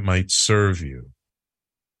something that might serve you.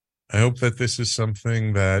 I hope that this is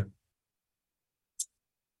something that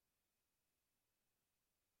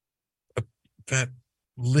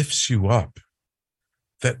lifts you up,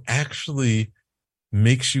 that actually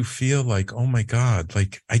makes you feel like, oh my God,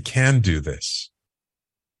 like I can do this,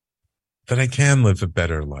 that I can live a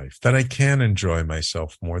better life, that I can enjoy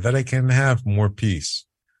myself more, that I can have more peace,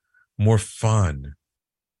 more fun.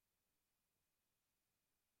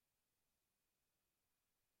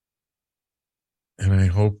 And I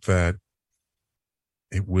hope that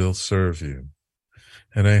it will serve you.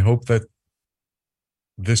 And I hope that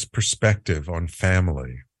this perspective on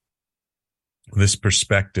family, this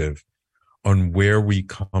perspective on where we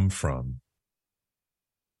come from,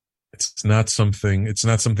 it's not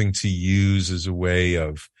something to use as a way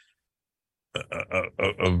of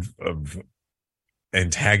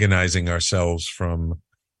antagonizing ourselves from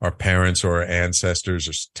our parents or our ancestors,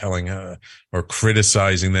 or telling or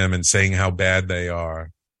criticizing them and saying how bad they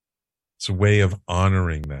are. It's a way of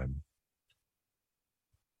honoring them.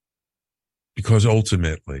 Because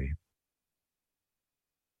ultimately,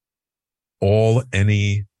 all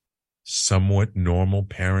any somewhat normal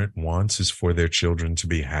parent wants is for their children to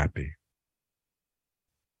be happy.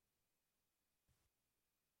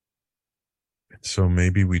 So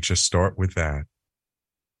maybe we just start with that.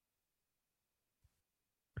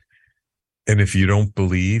 And if you don't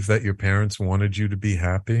believe that your parents wanted you to be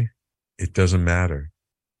happy, it doesn't matter.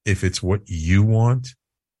 If it's what you want,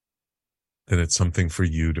 then it's something for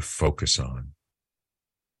you to focus on.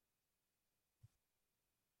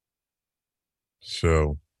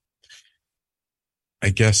 So I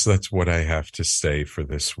guess that's what I have to say for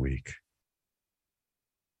this week.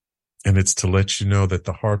 And it's to let you know that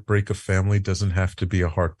the heartbreak of family doesn't have to be a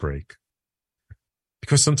heartbreak.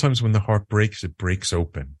 Because sometimes when the heart breaks, it breaks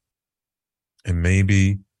open. And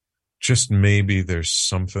maybe, just maybe, there's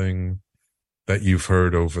something that you've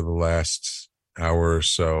heard over the last hour or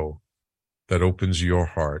so that opens your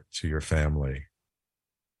heart to your family,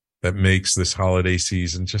 that makes this holiday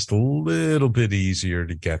season just a little bit easier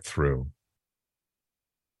to get through.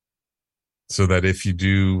 So that if you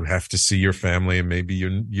do have to see your family, and maybe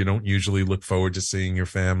you don't usually look forward to seeing your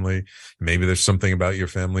family, maybe there's something about your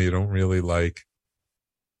family you don't really like,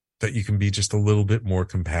 that you can be just a little bit more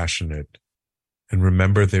compassionate. And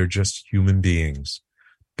remember, they're just human beings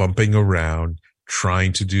bumping around,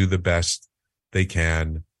 trying to do the best they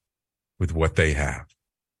can with what they have,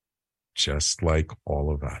 just like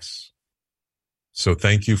all of us. So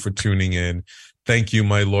thank you for tuning in. Thank you,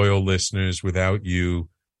 my loyal listeners. Without you,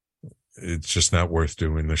 it's just not worth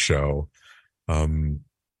doing the show. And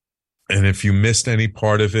if you missed any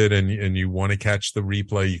part of it and you want to catch the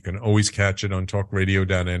replay, you can always catch it on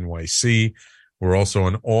talkradio.nyc. We're also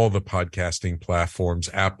on all the podcasting platforms: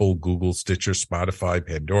 Apple, Google, Stitcher, Spotify,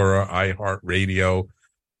 Pandora, iHeartRadio.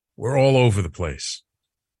 We're all over the place.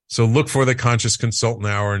 So look for the Conscious Consultant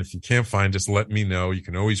Hour. And if you can't find us, let me know. You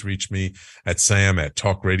can always reach me at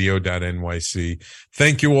sam@talkradio.nyc.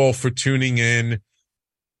 Thank you all for tuning in.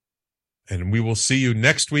 And we will see you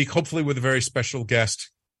next week, hopefully with a very special guest.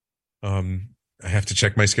 I have to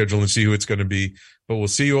check my schedule and see who it's going to be. But we'll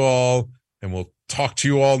see you all, and we'll talk to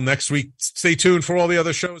you all next week. Stay tuned for all the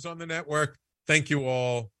other shows on the network. Thank you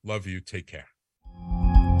all. Love you. Take care.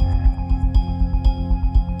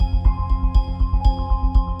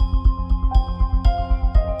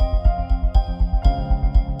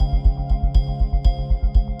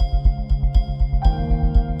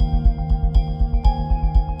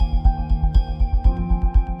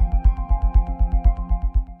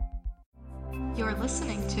 You're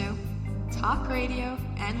listening to Talk Radio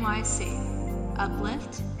NYC.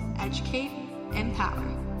 Uplift, educate, empower.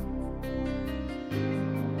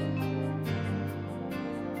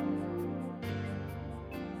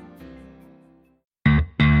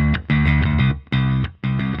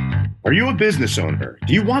 Are you a business owner?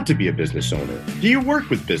 Do you want to be a business owner? Do you work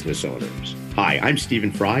with business owners? Hi, I'm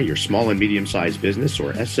Stephen Fry, your small and medium-sized business,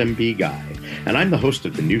 or SMB guy, and I'm the host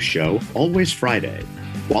of the new show, Always Friday.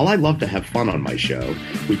 While I love to have fun on my show,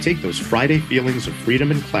 we take those Friday feelings of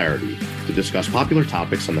freedom and clarity to discuss popular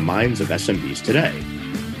topics on the minds of SMBs today.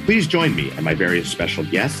 Please join me and my various special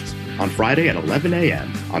guests on Friday at 11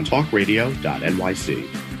 a.m. on talkradio.nyc.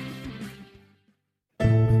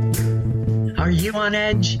 Are you on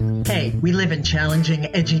edge? Hey, we live in challenging,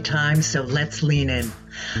 edgy times, so let's lean in.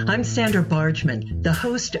 I'm Sandra Bargeman, the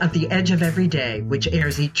host of The Edge of Every Day, which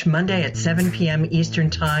airs each Monday at 7 p.m. Eastern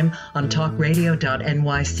Time on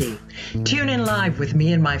talkradio.nyc. Tune in live with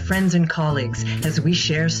me and my friends and colleagues as we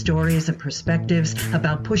share stories and perspectives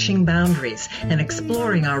about pushing boundaries and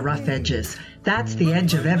exploring our rough edges. That's The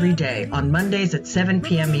Edge of Every Day on Mondays at 7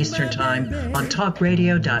 p.m. Eastern Time on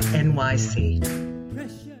talkradio.nyc.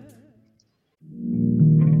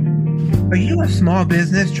 Are you a small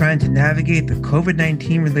business trying to navigate the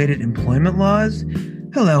COVID-19 related employment laws?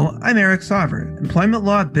 Hello, I'm Eric Sauver, employment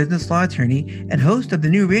law business law attorney and host of the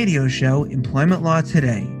new radio show Employment Law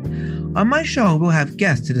Today. On my show, we'll have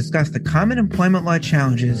guests to discuss the common employment law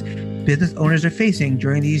challenges business owners are facing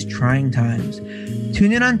during these trying times.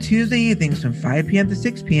 Tune in on Tuesday evenings from 5 p.m. to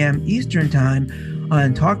 6 p.m. Eastern Time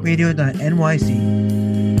on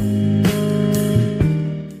talkradio.nyc.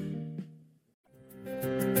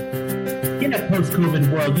 In a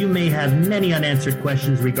post-COVID world, you may have many unanswered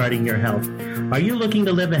questions regarding your health. Are you looking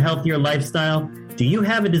to live a healthier lifestyle? Do you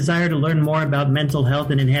have a desire to learn more about mental health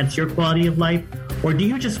and enhance your quality of life? Or do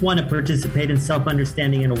you just want to participate in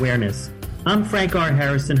self-understanding and awareness? I'm Frank R.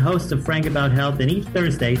 Harrison, host of Frank About Health, and each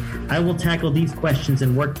Thursday, I will tackle these questions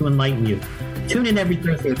and work to enlighten you. Tune in every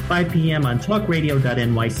Thursday at 5 p.m. on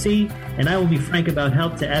talkradio.nyc, and I will be Frank About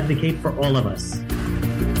Health to advocate for all of us.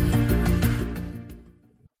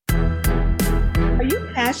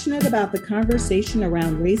 Passionate about the conversation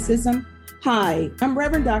around racism? Hi, I'm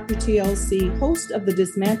Reverend Dr. TLC, host of the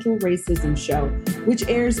Dismantle Racism Show, which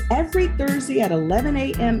airs every Thursday at 11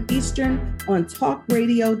 a.m. Eastern on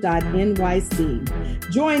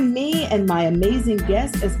talkradio.nyc. Join me and my amazing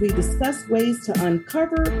guests as we discuss ways to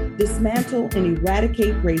uncover, dismantle, and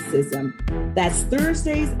eradicate racism. That's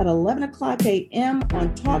Thursdays at 11 o'clock a.m.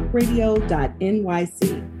 on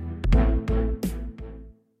talkradio.nyc.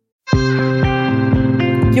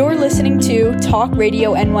 You're listening to Talk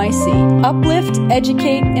Radio NYC. Uplift,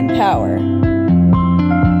 educate, empower.